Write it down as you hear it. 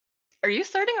Are you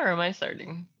starting or am I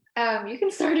starting? You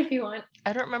can start if you want.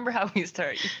 I don't remember how we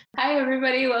start. Hi,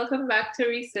 everybody. Welcome back to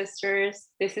Re Sisters.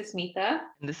 This is Mita,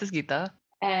 And this is Gita.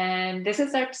 and this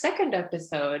is our second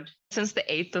episode. Since the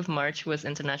 8th of March was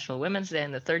International Women's Day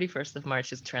and the 31st of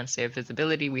March is Trans Day of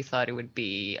Visibility, we thought it would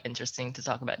be interesting to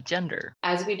talk about gender.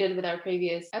 As we did with our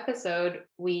previous episode,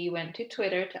 we went to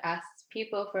Twitter to ask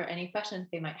people for any questions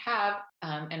they might have,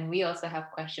 and we also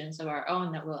have questions of our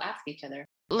own that we'll ask each other.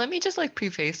 Let me just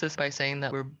preface this by saying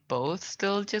that we're both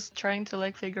still just trying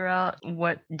to figure out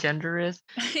what gender is.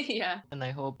 Yeah. And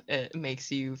I hope it makes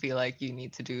you feel like you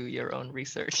need to do your own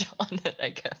research on it, I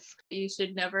guess. You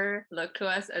should never look to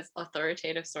us as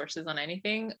authoritative sources on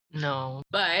anything, No.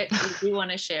 but we do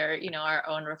want to share, our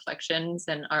own reflections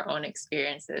and our own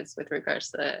experiences with regards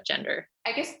to gender.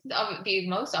 I guess the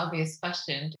most obvious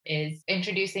question is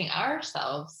introducing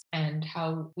ourselves and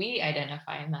how we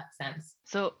identify in that sense.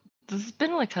 So this has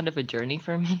been kind of a journey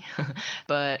for me,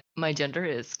 but my gender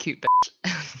is cute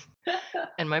bitch.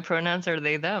 And my pronouns are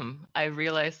they, them. I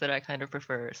realized that I kind of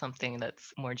prefer something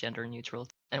that's more gender neutral.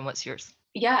 And what's yours?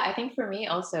 Yeah, I think for me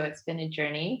also it's been a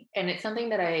journey and it's something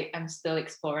that I'm still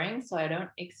exploring. So I don't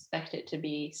expect it to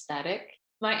be static.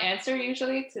 My answer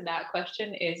usually to that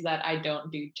question is that I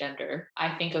don't do gender.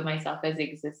 I think of myself as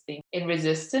existing in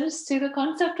resistance to the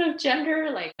concept of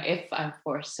gender. Like if I'm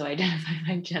forced to identify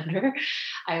my gender,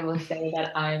 I will say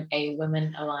that I'm a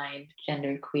women aligned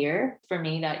gender queer. For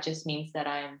me, that just means that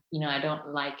I don't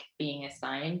like being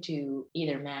assigned to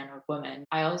either man or woman.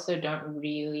 I also don't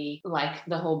really like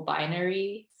the whole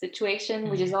binary situation,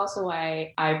 which is also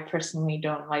why I personally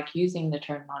don't like using the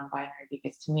term non-binary,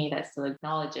 because to me that still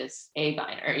acknowledges a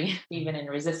binary, even in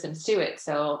resistance to it.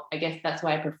 So I guess that's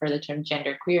why I prefer the term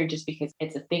gender queer, just because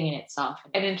it's a thing in itself.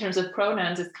 And in terms of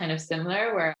pronouns, it's kind of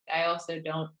similar, where I also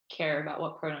don't care about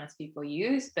what pronouns people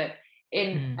use, but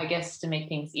I guess to make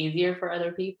things easier for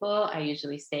other people, I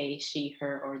usually say she,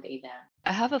 her, or they, them.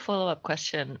 I have a follow-up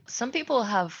question. Some people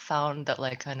have found that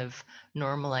kind of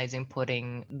normalizing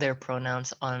putting their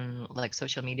pronouns on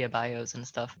social media bios and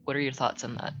stuff. What are your thoughts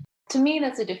on that? To me,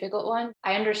 that's a difficult one.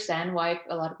 I understand why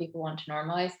a lot of people want to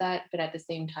normalize that, but at the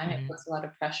same time, it puts a lot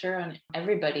of pressure on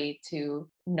everybody to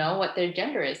know what their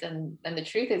gender is. And the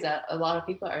truth is that a lot of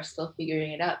people are still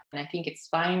figuring it out. And I think it's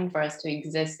fine for us to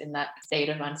exist in that state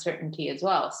of uncertainty as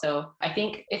well. So I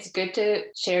think it's good to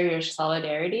share your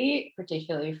solidarity,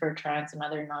 particularly for trans and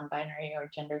other non-binary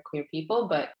or genderqueer people.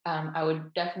 But I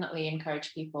would definitely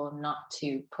encourage people not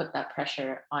to put that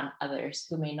pressure on others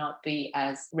who may not be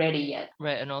as ready yet.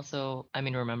 Right. And also,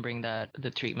 remembering that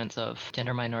the treatments of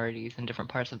gender minorities in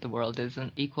different parts of the world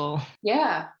isn't equal.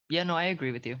 Yeah. Yeah, no, I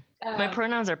agree with you. My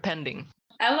pronouns are pending.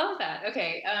 I love that.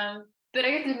 Okay. But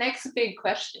I guess the next big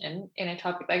question in a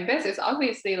topic like this is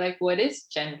obviously what is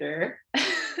gender?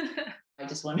 I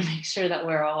just want to make sure that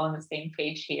we're all on the same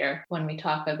page here. When we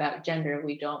talk about gender,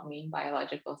 we don't mean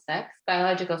biological sex.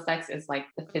 Biological sex is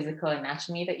the physical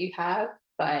anatomy that you have,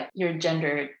 but your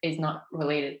gender is not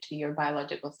related to your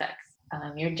biological sex.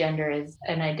 Your gender is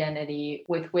an identity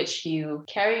with which you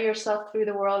carry yourself through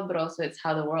the world, but also it's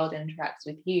how the world interacts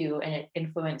with you, and it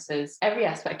influences every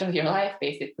aspect of your life,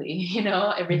 basically.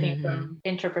 Everything from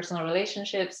interpersonal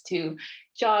relationships to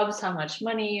jobs, how much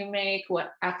money you make,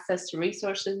 what access to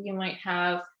resources you might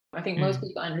have. I think most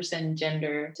people understand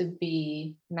gender to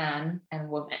be man and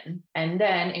woman. And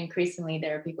then increasingly,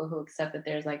 there are people who accept that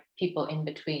there's people in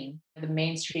between. The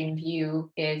mainstream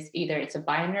view is either it's a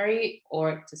binary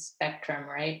or it's a spectrum,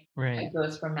 right? Right. It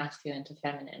goes from masculine to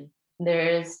feminine.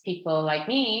 There's people like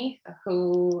me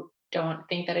who don't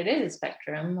think that it is a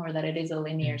spectrum, or that it is a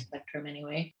linear spectrum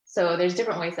anyway. So there's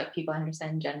different ways that people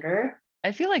understand gender.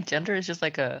 I feel like gender is just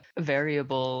a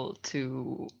variable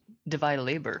to divide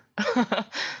labor.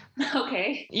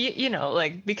 Okay.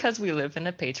 Because we live in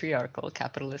a patriarchal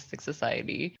capitalistic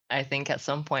society, I think at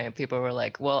some point people were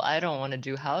like, well, I don't want to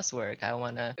do housework. I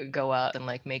want to go out and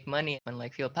make money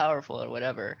and feel powerful or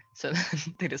whatever. So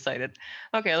they decided,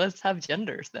 okay, let's have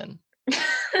genders then.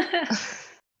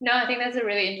 No, I think that's a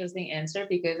really interesting answer,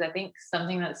 because I think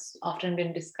something that's often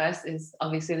been discussed is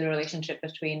obviously the relationship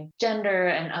between gender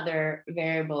and other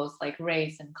variables like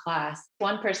race and class.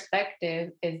 One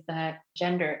perspective is that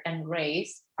gender and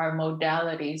race are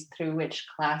modalities through which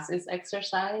class is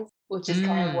exercised, which is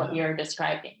kind of what you're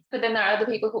describing. But then there are other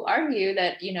people who argue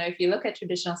that, if you look at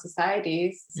traditional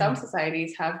societies, some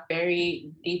societies have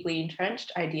very deeply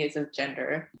entrenched ideas of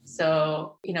gender.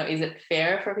 So, is it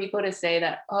fair for people to say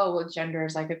that, oh, well, gender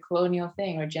is a colonial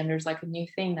thing, or gender is a new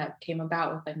thing that came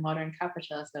about with modern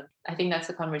capitalism? I think that's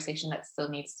a conversation that still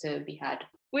needs to be had.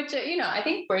 Which, I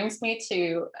think brings me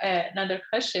to another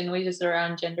question, which is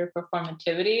around gender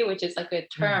performativity, which is like a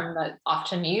Mm, term that's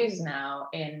often used now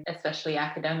in especially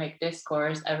academic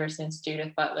discourse ever since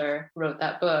Judith Butler wrote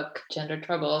that book, Gender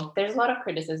Trouble. There's a lot of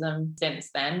criticism since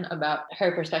then about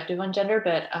her perspective on gender,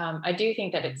 but I do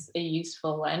think that mm. it's a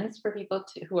useful lens for people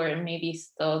who are maybe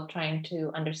still trying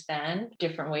to understand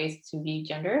different ways to view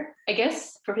gender. I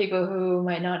guess for people who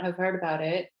might not have heard about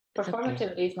it, It's okay.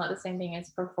 performativity is not the same thing as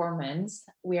performance.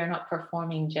 We are not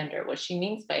performing gender. What she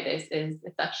means by this is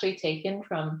it's actually taken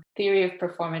from theory of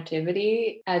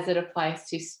performativity as it applies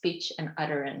to speech and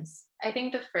utterance. I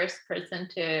think the first person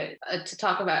to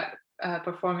talk about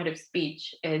performative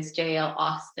speech is J.L.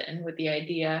 Austin with the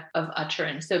idea of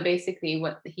utterance. So basically,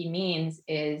 what he means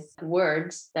is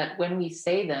words that when we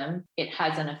say them, it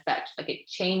has an effect, like it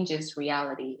changes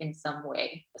reality in some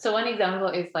way. So, one example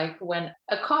is like when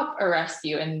a cop arrests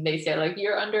you and they say, like,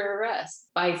 you're under arrest.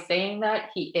 By saying that,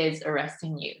 he is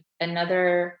arresting you.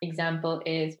 Another example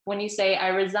is when you say, I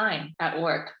resign at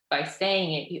work. By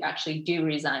saying it, you actually do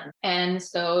resign. And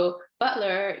so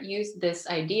Butler used this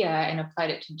idea and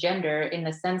applied it to gender in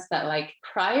the sense that, like,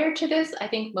 prior to this, I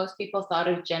think most people thought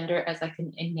of gender as like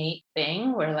an innate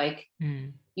thing where, like,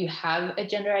 Mm, you have a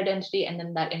gender identity and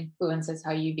then that influences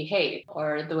how you behave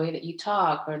or the way that you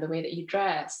talk or the way that you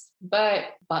dress.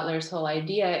 But Butler's whole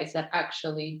idea is that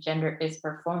actually gender is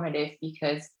performative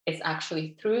because it's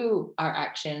actually through our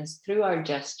actions, through our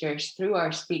gestures, through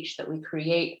our speech that we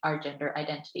create our gender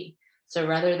identity. So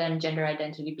rather than gender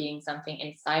identity being something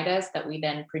inside us that we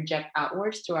then project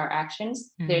outwards through our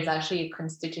actions, there's mm. actually a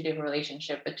constitutive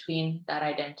relationship between that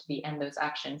identity and those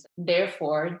actions.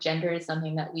 Therefore, gender is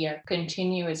something that we are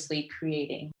continuously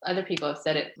creating. Other people have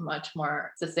said it much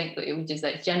more succinctly, which is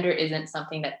that gender isn't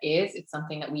something that is, it's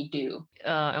something that we do.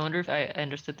 I wonder if I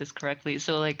understood this correctly.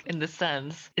 So, like, in this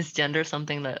sense, is gender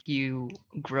something that you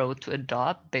grow to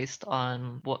adopt based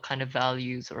on what kind of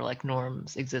values or like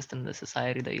norms exist in the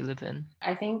society that you live in?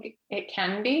 I think it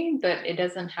can be, but it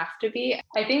doesn't have to be.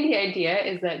 I think the idea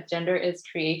is that gender is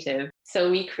creative.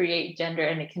 So we create gender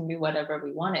and it can be whatever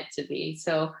we want it to be.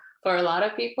 So for a lot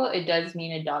of people, it does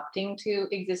mean adopting to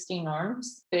existing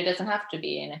norms, but it doesn't have to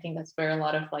be. And I think that's where a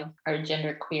lot of like our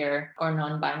gender queer or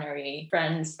non-binary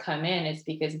friends come in, is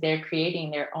because they're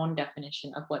creating their own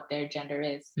definition of what their gender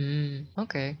is.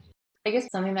 Okay. I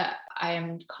guess something that I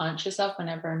am conscious of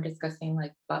whenever I'm discussing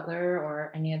like Butler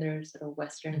or any other sort of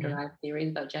Western Hmm. derived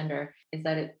theories about gender is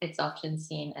that it's often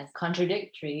seen as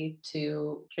contradictory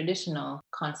to traditional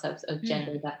concepts of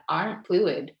gender that aren't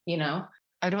fluid, you know?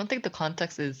 I don't think the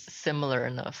context is similar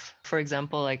enough. For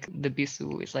example, like the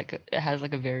bisu is like it has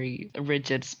like a very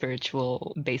rigid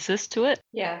spiritual basis to it.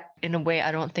 Yeah. In a way,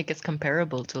 I don't think it's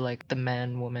comparable to like the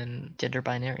man woman gender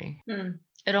binary. Hmm.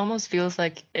 It almost feels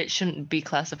like it shouldn't be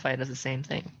classified as the same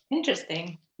thing.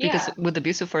 Interesting. Because Yeah. with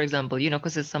abusive, for example,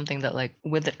 because it's something that like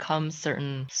with it comes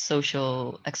certain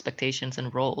social expectations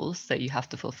and roles that you have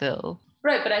to fulfill.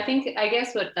 Right. But I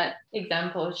guess what that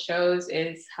example shows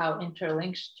is how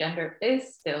interlinked gender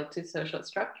is still to social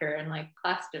structure and like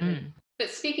class division. Mm. But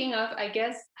speaking of, I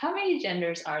guess, how many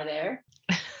genders are there?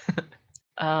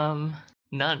 um,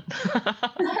 None.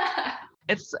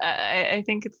 I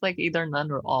think it's like either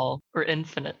none or all or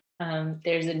infinite.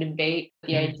 There's a debate.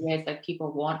 The Mm. idea is that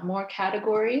people want more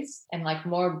categories and like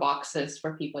more boxes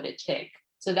for people to tick.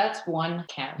 So that's one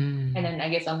camp. And Mm. then I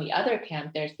guess on the other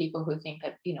camp, there's people who think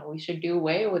that, we should do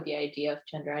away with the idea of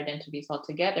gender identities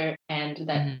altogether, and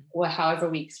that Mhm. however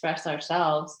we express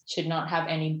ourselves should not have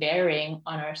any bearing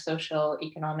on our social,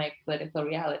 economic, political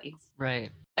realities.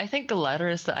 Right. I think the latter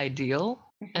is the ideal,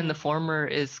 and Mhm. the former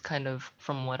is kind of,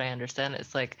 from what I understand,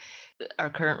 it's like our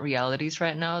current realities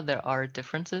right now. There are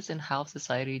differences in how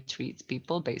society treats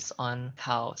people based on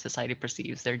how society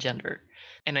perceives their gender.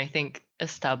 And I think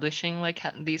establishing like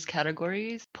these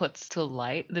categories puts to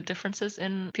light the differences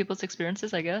in people's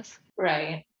experiences, I guess.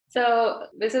 Right. So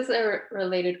this is a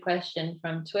related question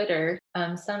from Twitter.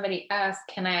 Somebody asked,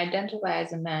 "Can I identify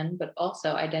as a man, but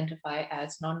also identify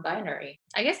as non-binary?"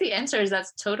 I guess the answer is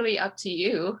that's totally up to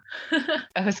you.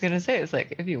 I was gonna say it's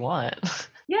like if you want.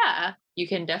 Yeah, you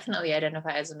can definitely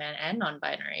identify as a man and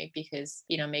non-binary because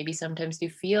maybe sometimes you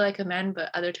feel like a man,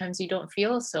 but other times you don't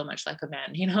feel so much like a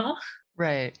man.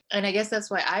 Right. And I guess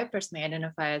that's why I personally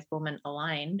identify as woman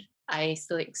aligned. I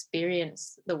still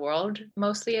experience the world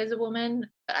mostly as a woman,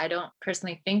 but I don't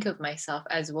personally think of myself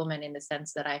as a woman in the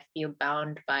sense that I feel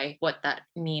bound by what that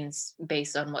means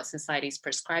based on what society's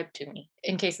prescribed to me.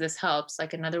 In case this helps,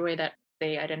 like another way that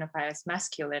they identify as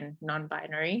masculine, non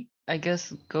binary. I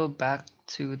guess go back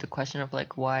to the question of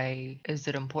like why is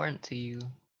it important to you?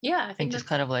 Yeah, I and think just that's.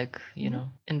 kind of like, Mhm.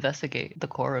 investigate the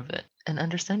core of it and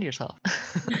understand yourself.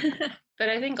 But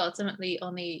I think ultimately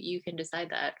only you can decide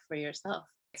that for yourself.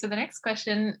 So the next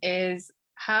question is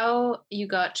how you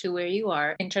got to where you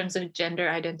are in terms of gender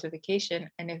identification,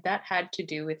 and if that had to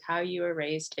do with how you were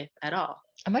raised, if at all.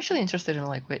 I'm actually interested in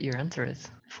like what your answer is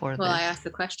for Well, I this. asked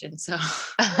the question, so.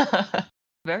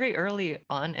 Very early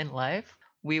on in life,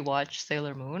 we watched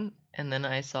Sailor Moon, and then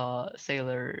I saw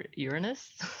Sailor Uranus,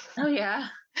 Oh, yeah.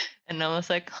 and I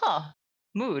was like, huh,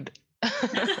 mood.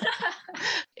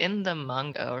 In the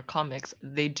manga or comics,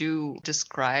 they do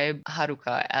describe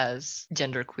Haruka as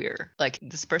genderqueer. Like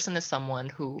this person is someone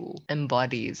who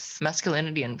embodies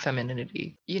masculinity and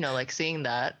femininity. Like seeing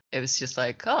that, it was just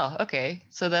like, oh, okay.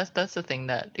 So that's the thing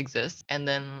that exists. And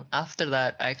then after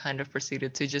that, I kind of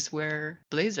proceeded to just wear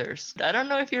blazers. I don't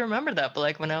know if you remember that, but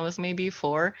like when I was maybe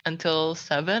 4 until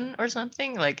 7 or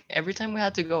something, like every time we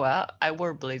had to go out, I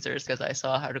wore blazers because I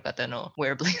saw Haruka Teno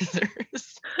wear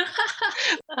blazers.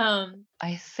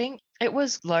 I think it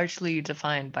was largely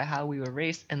defined by how we were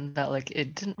raised and that like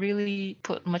it didn't really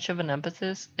put much of an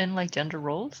emphasis in like gender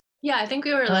roles. Yeah, I think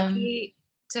we were Um lucky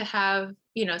to have,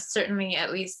 certainly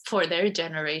at least for their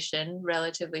generation,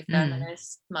 relatively mm,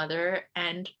 feminist mother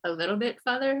and a little bit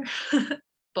father.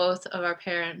 Both of our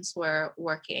parents were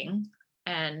working.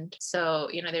 And so,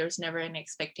 there was never any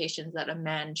expectations that a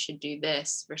man should do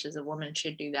this versus a woman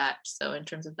should do that. So, in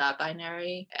terms of that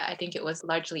binary, I think it was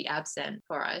largely absent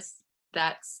for us.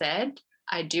 That said,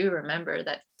 I do remember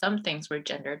that some things were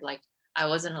gendered, like I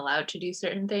wasn't allowed to do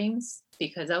certain things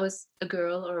because I was a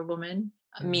girl or a woman.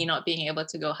 Me mm. not being able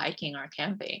to go hiking or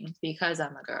camping because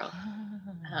I'm a girl.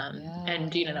 And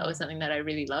that was Yeah, something that I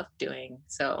really loved doing.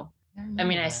 So, I I mean,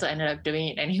 remember I still that. ended up doing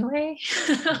it anyway.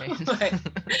 Right. But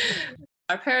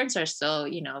our parents are still,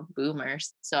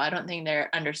 boomers. So I don't think their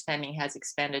understanding has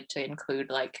expanded to include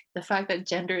like the fact that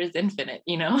gender is infinite.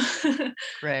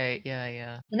 Right, yeah,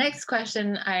 yeah. The next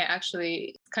question, I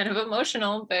actually kind of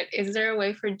emotional, but is there a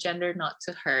way for gender not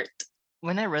to hurt?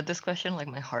 When I read this question, like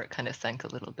my heart kind of sank a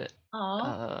little bit. Oh,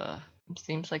 Uh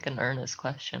Seems like an earnest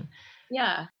question.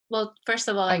 yeah. Well, first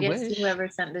of all, I I guess wish. whoever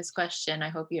sent this question, I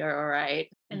hope you're all right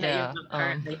and that you're Yeah. not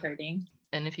currently hurting.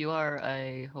 And if you are,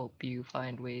 I hope you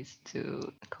find ways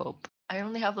to cope. I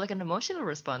only have like an emotional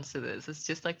response to this. It's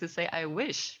just like to say I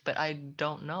wish, but I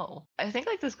don't know. I think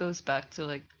like this goes back to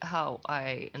like how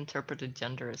I interpreted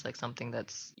gender as like something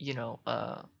that's,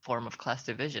 a form of class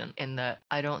division, in that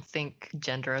I don't think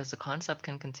gender as a concept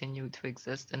can continue to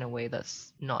exist in a way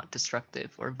that's not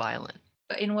destructive or violent.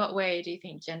 But in what way do you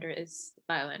think gender is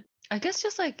violent? I guess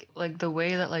just like the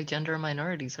way that like gender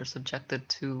minorities are subjected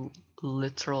to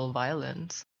literal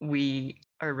violence. We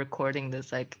are recording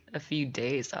this like a few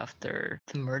days after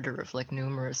the murder of like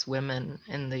numerous women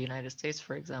in the United States,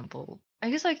 for example. I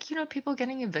guess like, people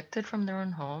getting evicted from their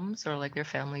own homes or like their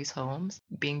families' homes,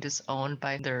 being disowned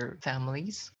by their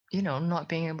families, not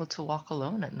being able to walk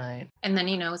alone at night. And then,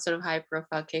 sort of high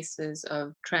profile cases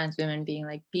of trans women being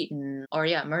like beaten or,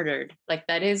 yeah, murdered. Like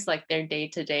that is like their day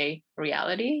to day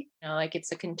reality. Like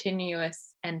it's a continuous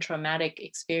and traumatic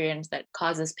experience that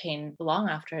causes pain long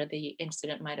after the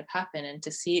incident might have happened. And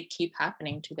to see it keep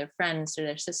happening to their friends, to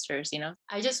their sisters.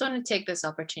 I just want to take this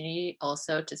opportunity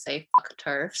also to say fuck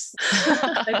turfs.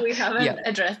 Like we Yeah. haven't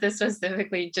addressed this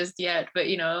specifically just yet, but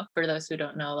for those who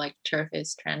don't know, like TERF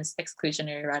is trans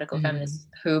exclusionary radical Mhm. feminists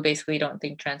who basically don't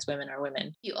think trans women are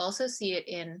women. You also see it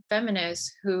in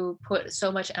feminists who put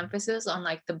so much emphasis on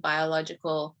like the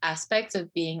biological aspects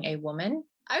of being a woman.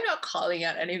 I'm not calling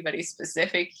out anybody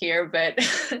specific here, but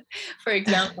for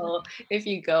example, if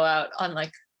you go out on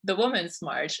like the Women's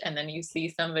March and then you see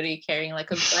somebody carrying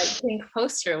like a bright pink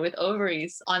poster with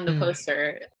ovaries on the Mm.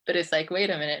 poster, but it's like, wait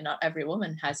a minute, not every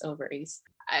woman has ovaries.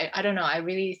 I don't know. I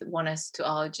really want us to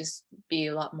all just be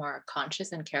a lot more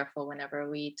conscious and careful whenever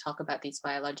we talk about these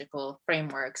biological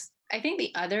frameworks. I think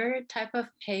the other type of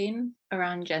pain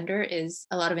around gender is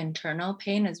a lot of internal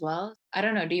pain as well. I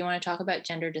don't know. Do you want to talk about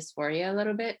gender dysphoria a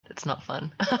little bit? It's not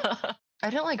fun. I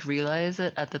didn't like realize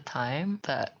it at the time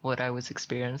that what I was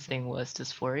experiencing was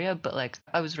dysphoria, but like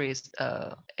I was raised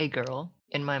a girl.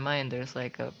 In my mind, there's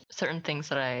like certain things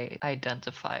that I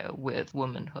identify with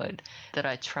womanhood that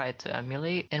I try to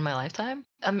emulate in my lifetime.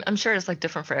 I'm sure it's like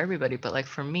different for everybody, but like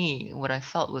for me, what I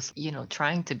felt was,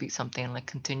 trying to be something and like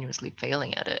continuously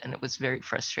failing at it. And it was very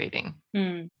frustrating.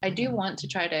 I do Mhm. want to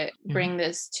try to Mhm. bring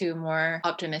this to more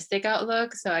optimistic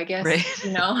outlook. So I guess, Right.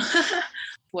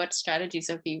 What strategies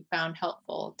have you found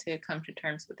helpful to come to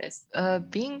terms with this?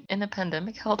 Being in a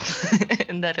pandemic helps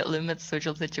in that it limits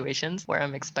social situations where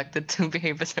I'm expected to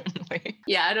behave a certain way.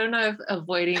 Yeah, I don't know if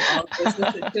avoiding all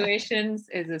social situations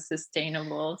is a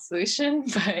sustainable solution,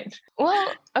 but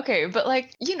Well, okay, but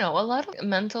like, a lot of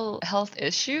mental health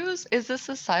issues is a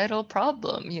societal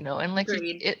problem, and like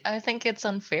agreed. I think it's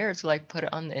unfair to like put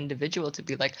it on the individual to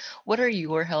be like, what are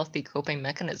your healthy coping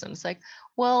mechanisms? Like,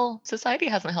 well, society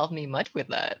hasn't helped me much with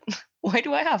that. Why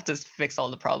do I have to fix all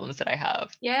the problems that I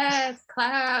have? Yes,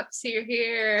 claps,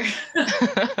 here.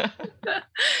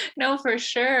 No, for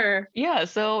sure. Yeah,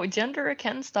 so gender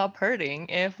can stop hurting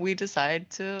if we decide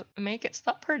to make it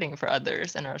stop hurting for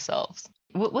others and ourselves.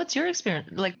 What's your experience?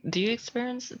 Like, do you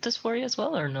experience dysphoria as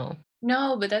well or no?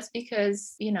 No, but that's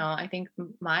because, I think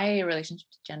my relationship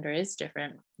to gender is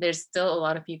different. There's still a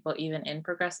lot of people, even in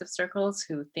progressive circles,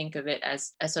 who think of it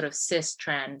as a sort of cis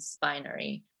trans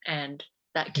binary. And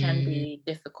that can Mm, be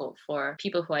difficult for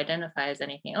people who identify as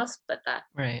anything else but that.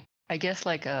 right. I guess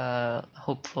like a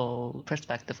hopeful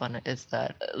perspective on it is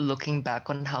that looking back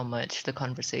on how much the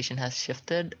conversation has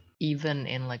shifted, even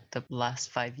in like the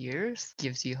last 5 years,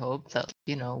 gives you hope that,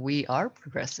 we are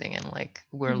progressing and like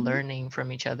we're Mhm. learning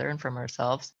from each other and from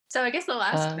ourselves. So I guess the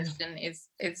last Uh, question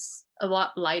is a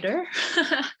lot lighter,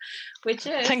 which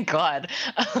is Thank God.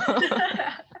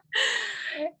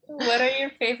 what are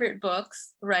your favorite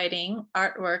books, writing,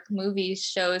 artwork, movies,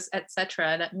 shows,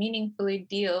 etc. that meaningfully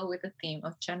deal with the theme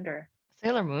of gender?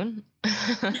 Sailor Moon,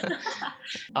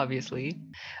 obviously.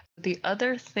 The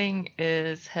other thing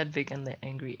is Hedwig and the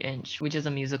Angry Inch, which is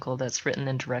a musical that's written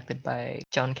and directed by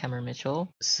John Cameron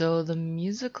Mitchell. So the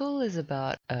musical is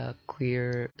about a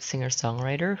queer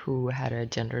singer-songwriter who had a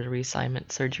gender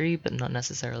reassignment surgery, but not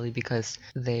necessarily because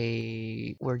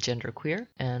they were genderqueer.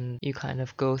 And you kind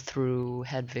of go through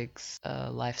Hedwig's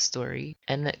life story,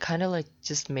 and it kind of like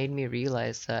just made me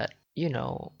realize that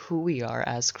who we are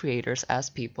as creators, as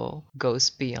people, goes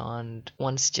beyond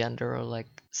one's gender or like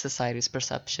society's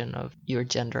perception of your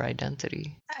gender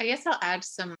identity. I guess I'll add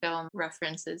some film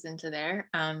references into there.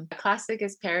 A classic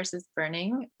is Paris is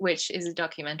Burning, which is a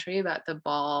documentary about the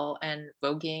ball and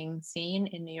voguing scene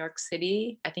in New York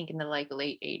City, I think in the like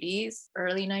late 80s,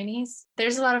 early 90s.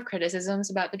 There's a lot of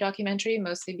criticisms about the documentary,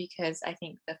 mostly because I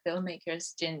think the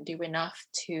filmmakers didn't do enough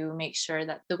to make sure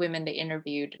that the women they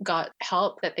interviewed got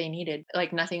help that they needed.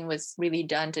 Like nothing was really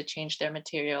done to change their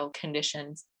material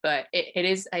conditions. But it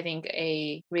is, I think,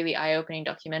 a really eye-opening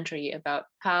documentary about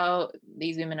how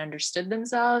these women understood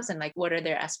themselves and like what are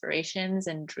their aspirations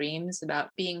and dreams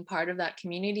about being part of that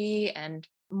community. And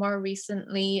more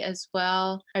recently as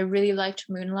well, I really liked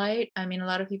Moonlight. I mean, a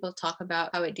lot of people talk about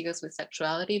how it deals with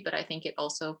sexuality, but I think it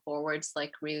also forwards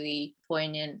like really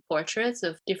poignant portraits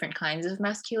of different kinds of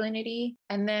masculinity.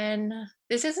 And then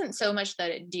this isn't so much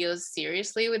that it deals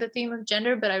seriously with the theme of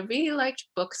gender, but I really liked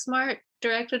Booksmart,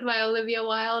 directed by Olivia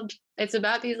Wilde. It's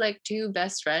about these like two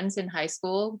best friends in high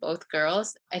school, both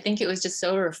girls. I think it was just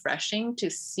so refreshing to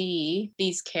see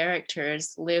these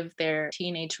characters live their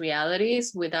teenage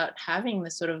realities without having the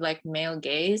sort of like male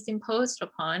gaze imposed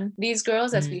upon these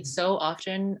girls as we Mm, so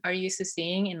often are used to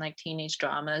seeing in like teenage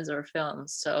dramas or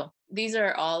films. So these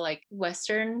are all like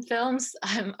Western films.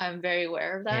 I'm very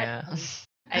aware of that. yeah.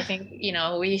 I think,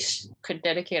 we could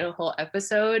dedicate a whole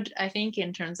episode, I think,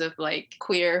 in terms of like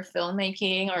queer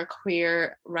filmmaking or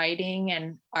queer writing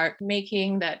and art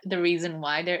making, that the reason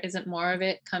why there isn't more of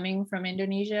it coming from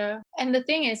Indonesia. And the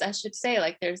thing is, I should say,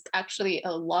 like, there's actually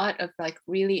a lot of like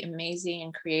really amazing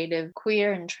and creative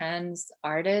queer and trans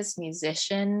artists,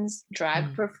 musicians, drag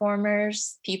Mm,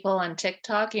 performers, people on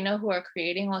TikTok, who are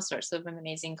creating all sorts of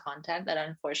amazing content that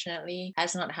unfortunately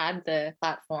has not had the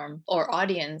platform or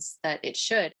audience that it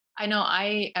should. I know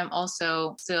I am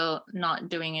also still not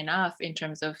doing enough in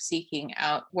terms of seeking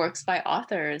out works by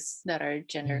authors that are mm,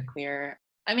 genderqueer.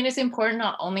 I mean, it's important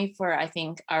not only for, I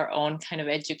think, our own kind of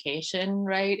education,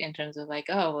 right? In terms of like,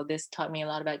 oh, well, this taught me a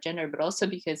lot about gender, but also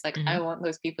because like I mhm. want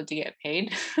those people to get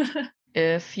paid.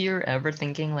 If you're ever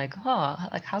thinking like,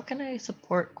 like how can I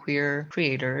support queer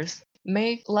creators?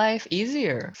 Make life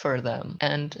easier for them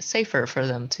and safer for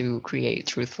them to create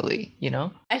truthfully?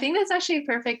 I think that's actually a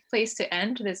perfect place to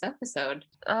end this episode.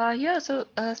 Yeah, so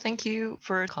thank you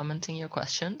for commenting your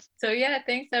questions. So, yeah,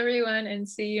 thanks everyone and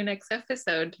see you next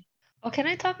episode. Oh, can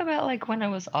I talk about like when I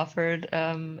was offered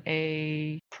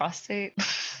a prostate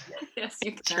Yes,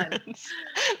 you can. insurance?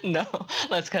 No,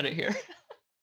 let's cut it here.